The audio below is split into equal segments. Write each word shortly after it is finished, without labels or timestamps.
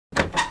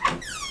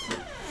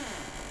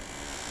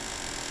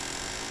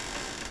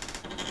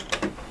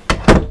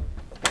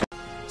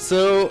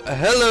So,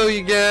 hello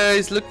you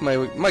guys. Look,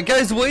 my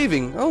guy's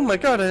waving. Oh my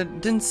god, I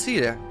didn't see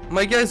that.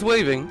 My guy's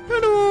waving.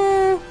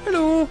 Hello,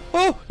 hello.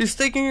 Oh, he's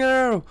taking an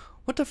arrow.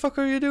 What the fuck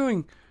are you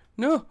doing?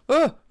 No.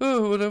 Oh,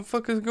 what the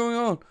fuck is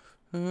going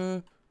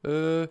on?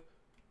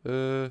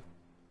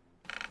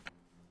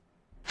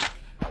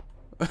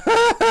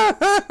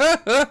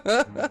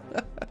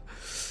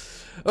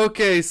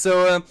 Okay,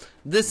 so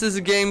this is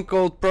a game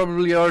called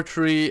probably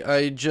Archery.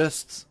 I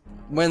just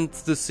went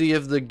to see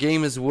if the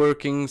game is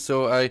working,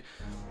 so I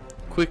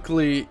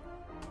quickly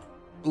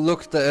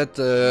looked at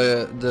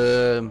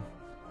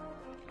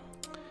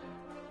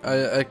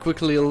I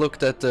quickly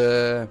looked at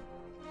the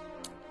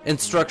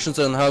instructions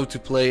on how to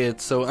play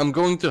it. So I'm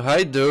going to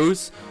hide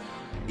those,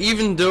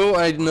 even though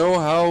I know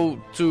how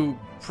to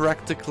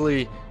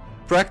practically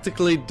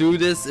do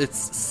this.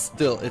 It's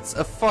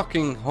a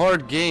fucking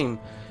hard game.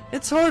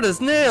 It's hard as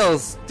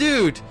nails,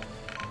 dude.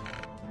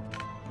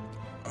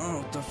 Oh,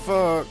 what the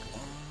fuck?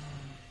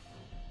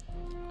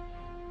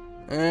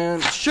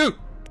 And shoot!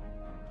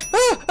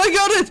 Ah, I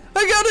got it!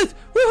 I got it!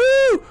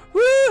 Woohoo!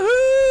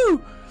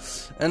 Woohoo!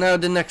 And now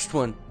the next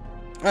one.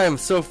 I am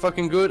so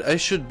fucking good. I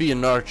should be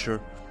an archer.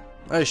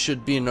 I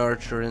should be an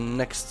archer in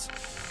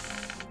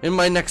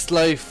my next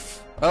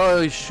life.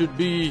 I should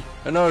be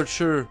an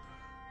archer.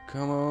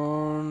 Come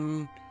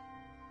on.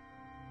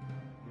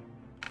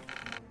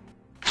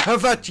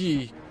 Have at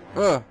ye!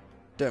 Oh,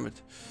 damn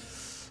it.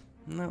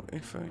 Now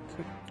if I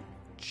could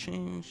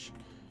change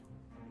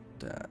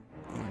that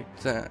like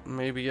that,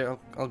 maybe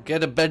I'll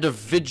get a better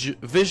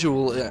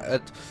visual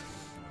at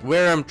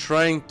where I'm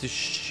trying to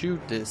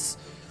shoot this.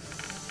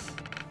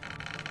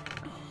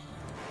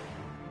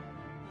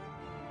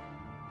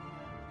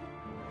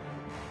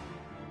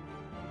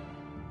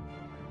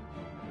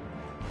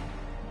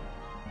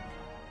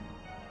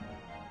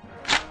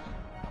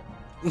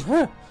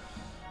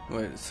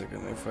 Wait a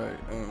second, if I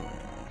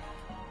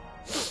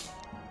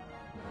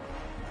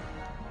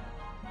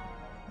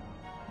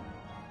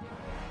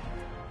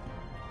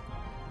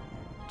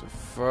what the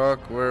fuck?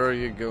 Where are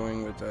you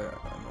going with that?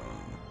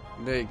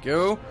 There you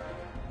go.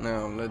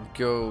 Now let's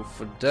go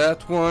for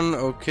that one.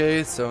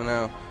 Okay, so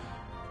now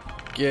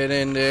get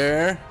in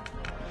there.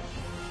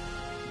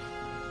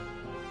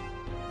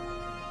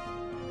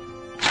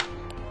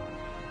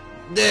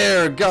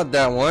 There, got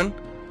that one.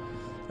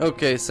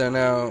 Okay, so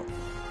now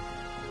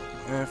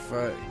if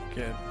I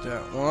get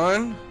that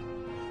one,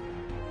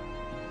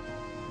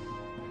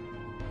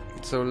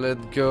 so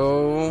let's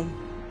go.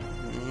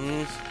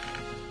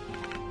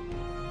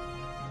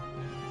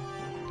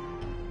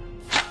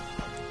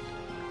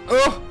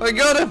 Oh, I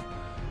got him!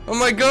 Oh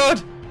my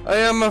god! I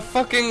am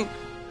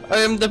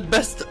the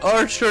best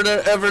archer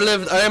that ever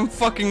lived. I am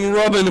fucking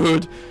Robin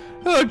Hood.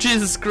 Oh,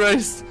 Jesus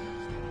Christ.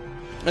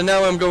 And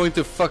now I'm going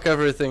to fuck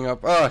everything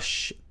up. Oh,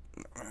 shit.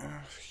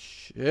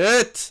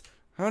 Shit!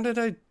 How did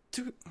I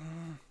do?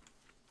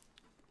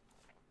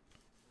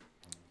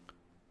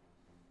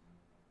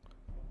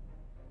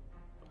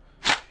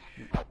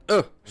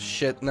 Oh,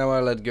 shit. Now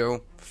I let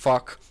go.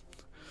 Fuck.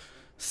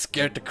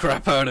 Scared the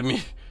crap out of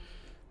me.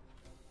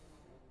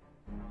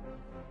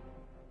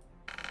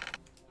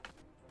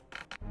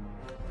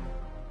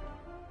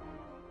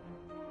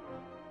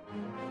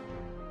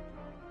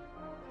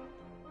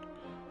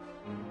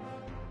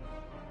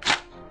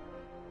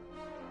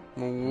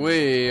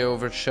 Way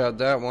overshot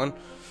that one.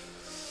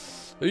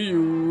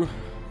 Ew.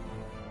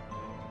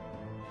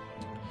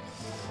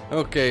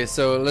 Okay,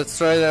 so let's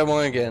try that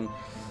one again.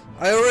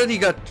 I already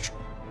got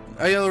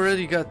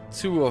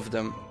two of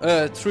them.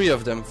 3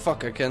 of them.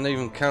 Fuck, I can't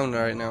even count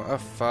right now. Oh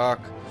fuck.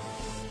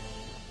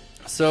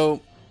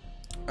 So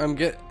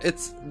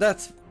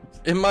that's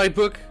in my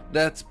book,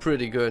 that's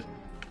pretty good.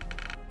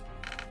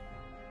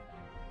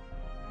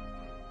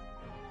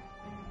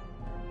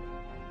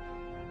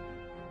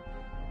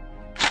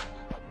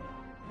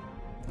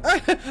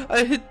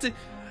 I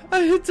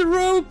hit the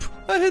rope!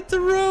 I hit the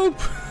rope!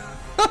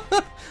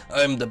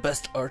 I'm the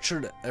best archer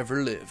that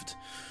ever lived.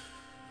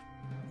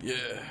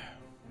 Yeah.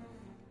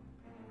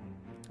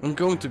 I'm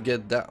going to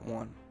get that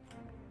one.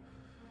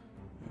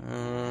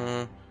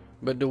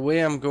 But the way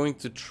I'm going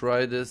to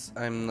try this,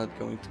 I'm not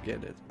going to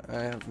get it.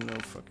 I have no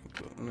fucking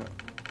clue. No.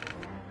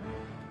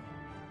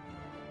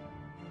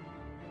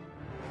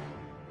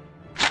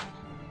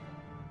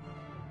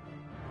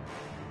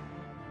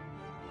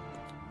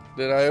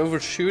 Did I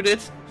overshoot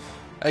it?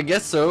 I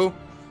guess so.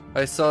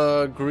 I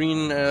saw a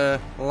green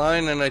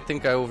line and I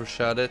think I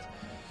overshot it.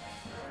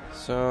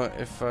 So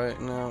if I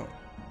now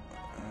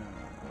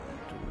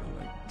do it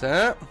like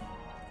that,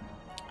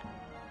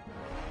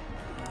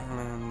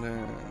 and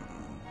then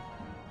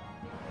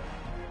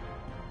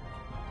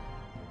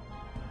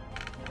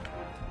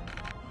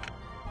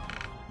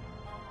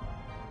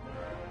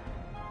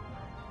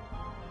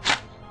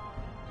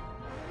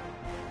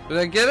did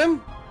I get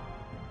him?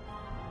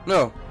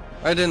 No.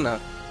 I did not.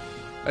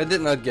 I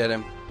did not get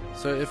him.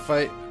 So if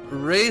I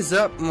raise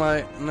up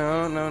my...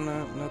 No,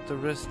 not the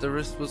wrist. The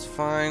wrist was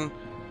fine.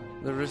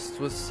 The wrist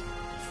was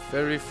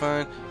very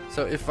fine.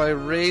 So if I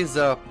raise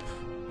up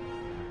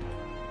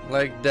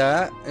like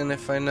that, and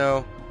if I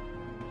now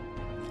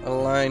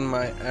align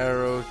my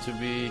arrow to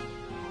be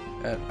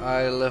at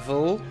eye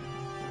level,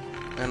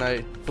 and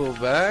I pull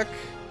back.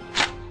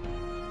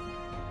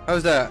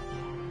 How's that?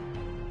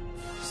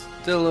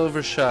 Still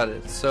overshot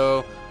it,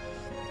 so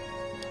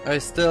I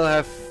still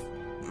have,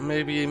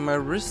 maybe my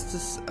wrist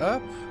is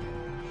up?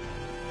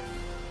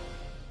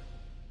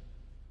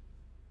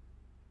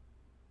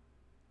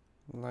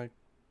 Like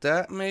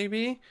that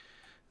maybe?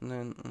 And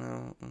then,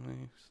 no,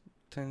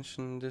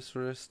 tension this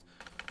wrist.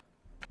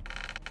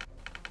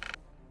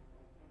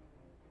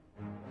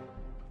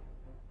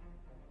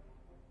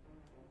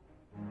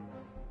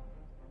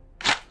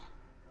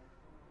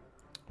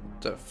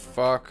 What the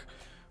fuck?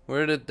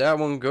 Where did that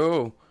one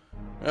go?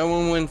 That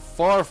one went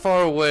far,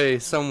 far away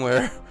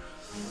somewhere.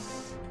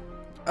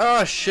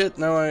 Oh shit,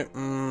 now I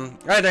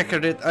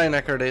knackered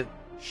it,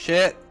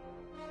 Shit.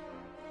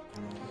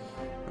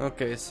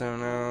 Okay, so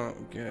now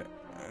get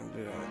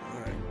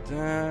like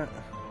that.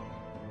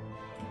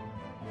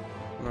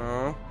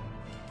 No.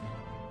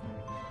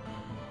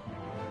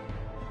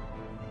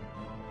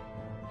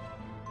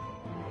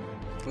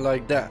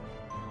 Like that.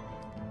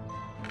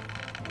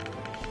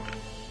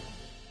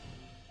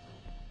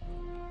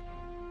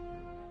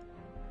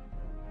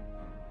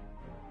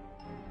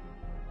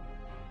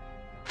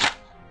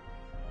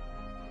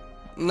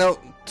 No,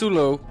 too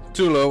low.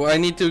 I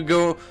need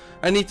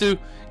to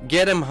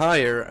get him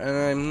higher, and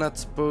I'm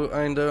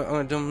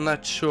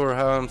not sure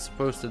how I'm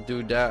supposed to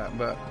do that,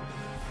 but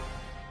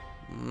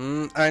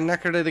I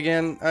knackered it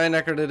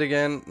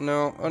again.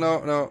 No, oh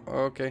no,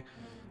 okay.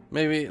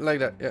 Maybe like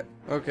that, yeah,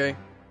 okay.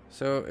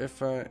 So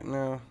if I,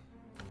 now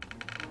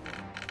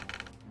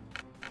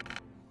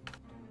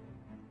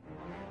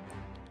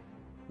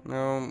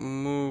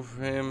move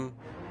him.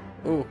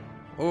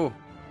 Oh,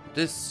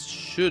 this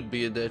should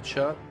be a dead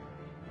shot.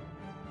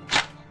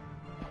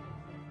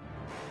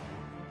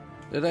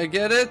 Did I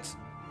get it?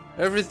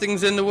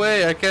 Everything's in the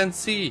way, I can't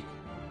see.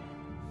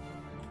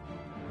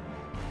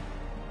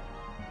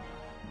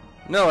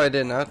 No, I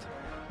did not.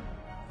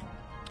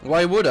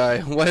 Why would I?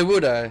 Why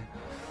would I?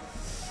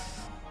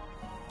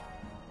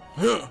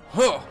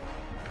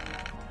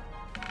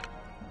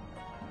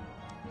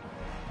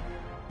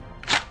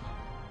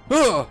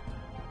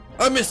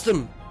 I missed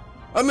him!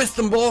 I missed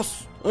him,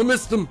 boss! I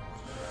missed him!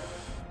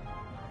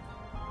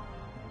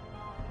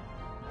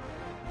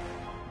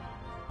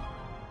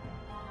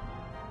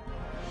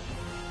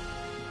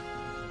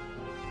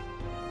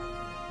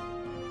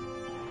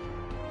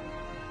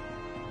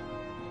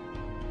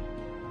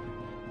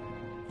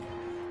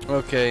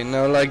 Okay,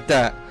 now like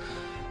that.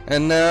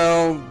 And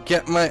now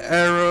get my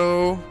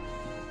arrow.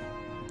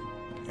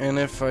 And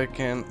if I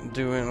can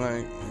do it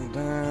like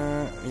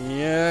that.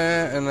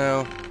 Yeah, and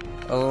now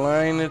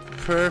align it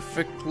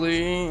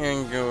perfectly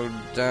and go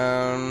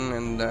down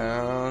and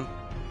down.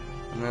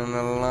 And then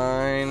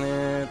align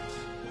it.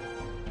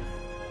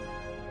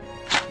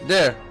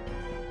 There.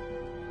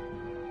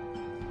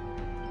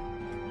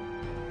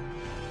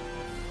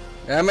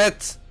 Damn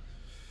it.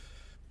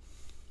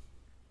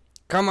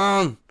 Come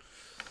on.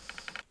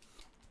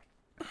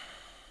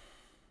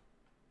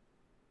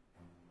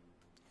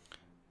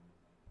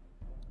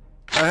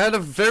 I had a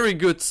very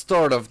good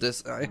start of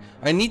this.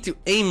 I need to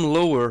aim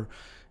lower.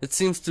 It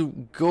seems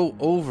to go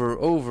over,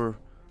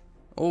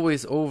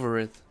 always over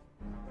it.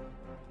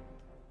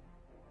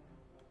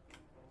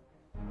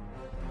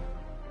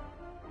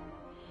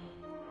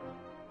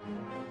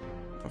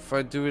 If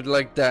I do it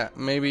like that,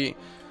 maybe,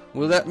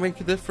 will that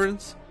make a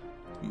difference?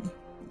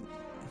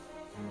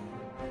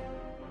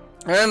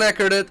 I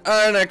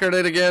knackered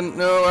it again.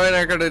 No, I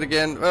knackered it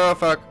again. Oh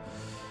fuck.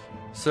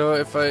 So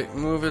if I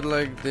move it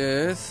like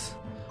this,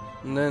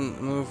 and then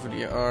move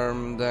the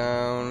arm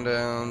down,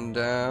 down,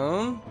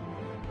 down,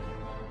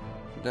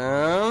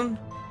 down.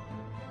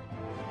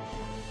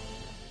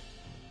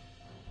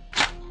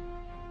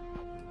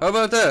 How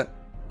about that?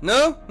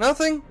 No?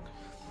 Nothing?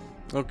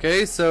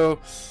 Okay, so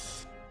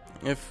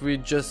if we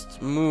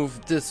just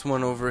move this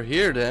one over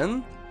here,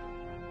 then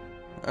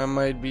I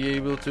might be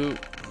able to.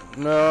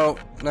 No,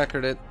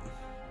 knackered it.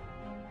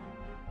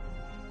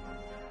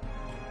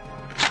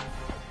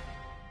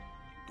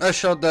 I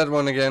shot that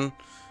one again.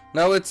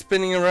 Now it's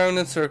spinning around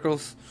in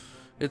circles.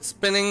 It's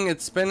spinning,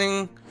 it's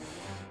spinning.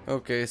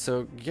 Okay,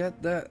 so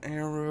get that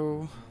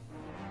arrow.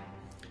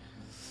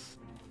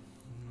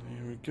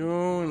 Here we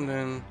go, and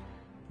then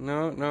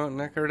no,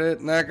 knackered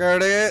it.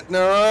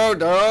 No,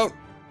 don't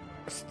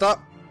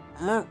stop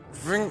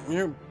moving,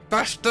 you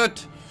bastard.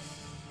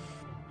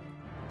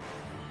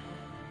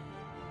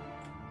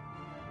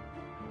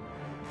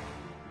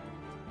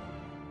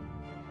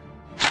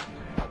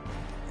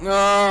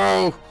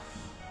 No,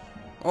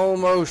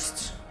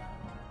 almost.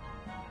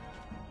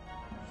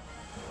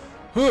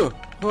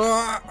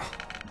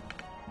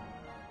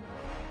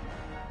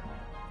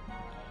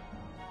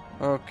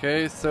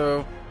 Okay,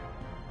 so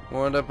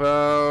what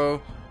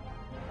about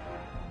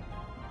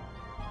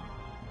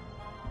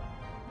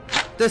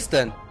this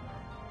then?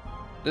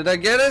 Did I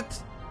get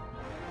it?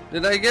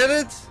 Did I get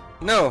it?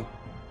 No.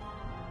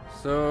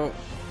 So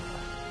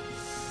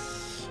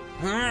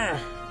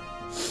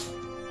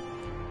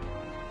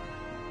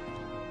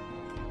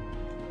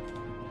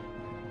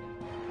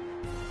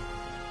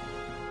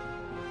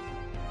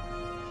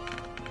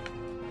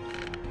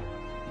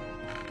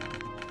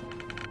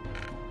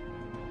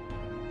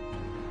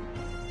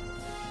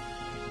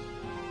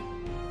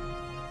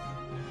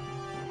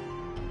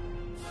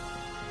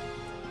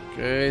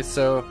Okay,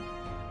 so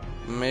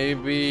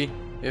maybe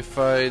if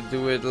I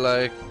do it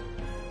like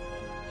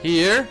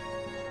here.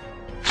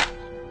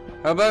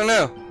 How about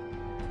now?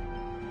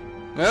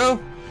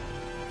 No?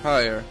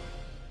 Higher.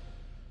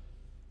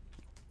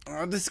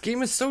 Oh, this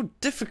game is so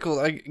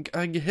difficult.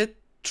 I hit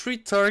 3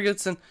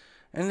 targets and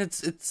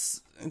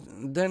it's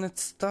then it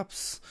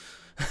stops.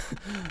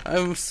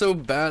 I'm so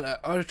bad at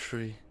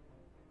archery.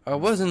 I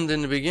wasn't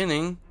in the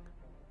beginning.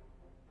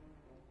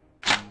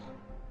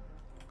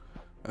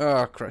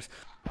 Oh Christ.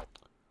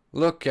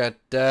 Look at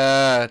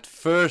that.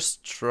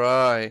 First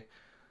try.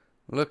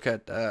 Look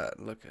at that.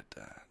 Look at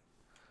that.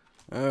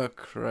 Oh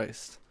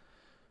Christ.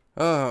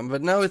 Oh,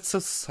 but now it's so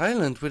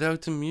silent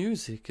without the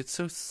music. It's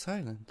so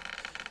silent.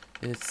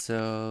 It's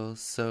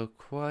so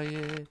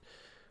quiet.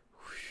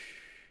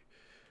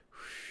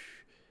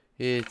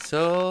 It's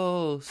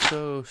all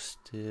so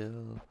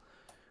still.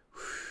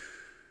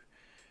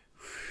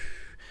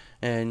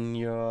 And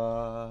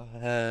you're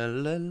la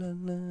la la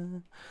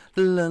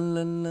la la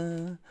la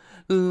la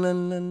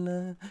la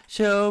la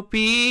so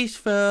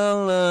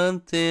peaceful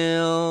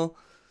until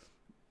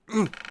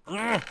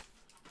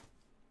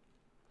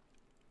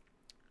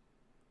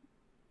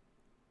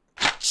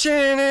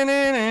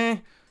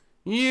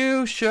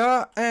you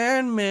shot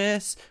and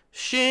miss,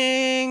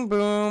 shing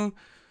boom.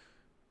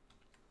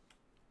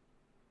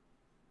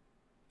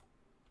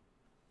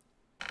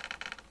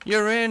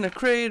 You're in a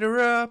crater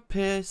of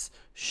piss,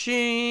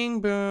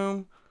 shing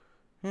boom.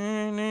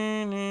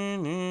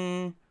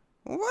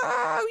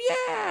 Wow,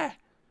 yeah!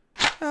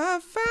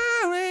 I'm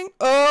firing.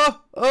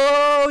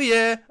 Oh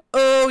yeah,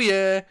 oh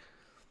yeah.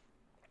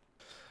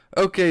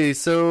 Okay,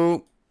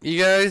 so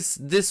you guys,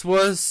 this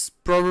was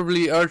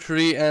probably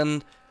archery,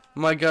 and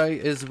my guy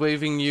is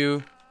waving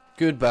you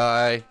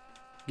goodbye.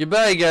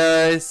 Goodbye,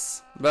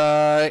 guys.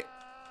 Bye.